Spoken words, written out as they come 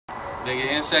Nigga,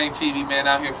 Insain TV, man,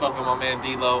 out here fucking my man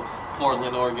D-Lo,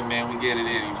 Portland, Oregon, man. We get it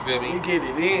in, you feel me? We get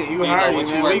it in. You D-Lo, heard what it,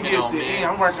 you man. We working get on, it in. man?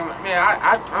 I'm working on, man,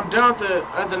 I'm done with the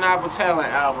Undeniable Talent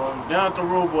album. I'm done with the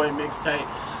Rude Boy mixtape.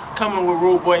 Coming with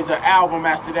Rude Boy, the album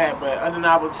after that, but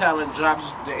Undeniable Talent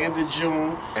drops the end of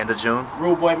June. End of June.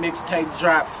 Rude Boy mixtape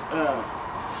drops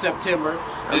September.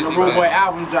 And the Busy, Rude man. Boy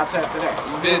album drops after that.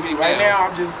 You feel Busy, me? Right man. now,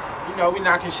 I'm just, you know, we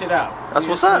knocking shit out. That's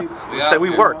what's up. We say we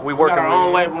work. We We got working. our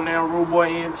own label now, Rude Boy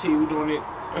NT. We doing it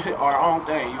our own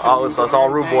thing. You feel Oh, me? so it's all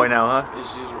Rude Boy now, huh?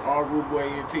 It's just all Rude Boy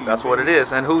NT. That's what it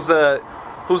is. And who's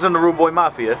in the Rude Boy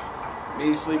Mafia?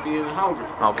 Me, Sleepy, and Hungry.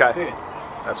 Okay. That's it.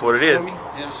 That's what it is.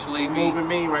 Him, Sleepy. Moving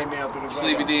me right now through the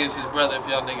Sleepy D is his brother, if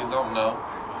y'all niggas don't know.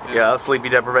 You feel Yeah, me? Sleepy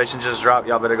Deprivation just dropped.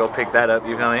 Y'all better go pick that up.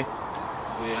 You feel me?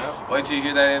 Yeah. Wait till you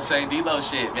hear that Insane D-Lo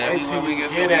shit, man. Wait till We you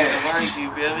get hear to that. work, you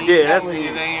feel me? Yeah, that's-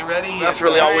 Niggas ain't ready yet. that's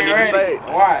really all we need to say.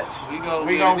 Watch. We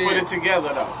We gonna gonna put it together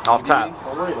though. Off top.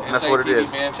 For real. That's Insane what it TV,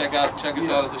 is. man. Check us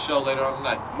out at the show later on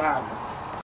tonight. Mobbing.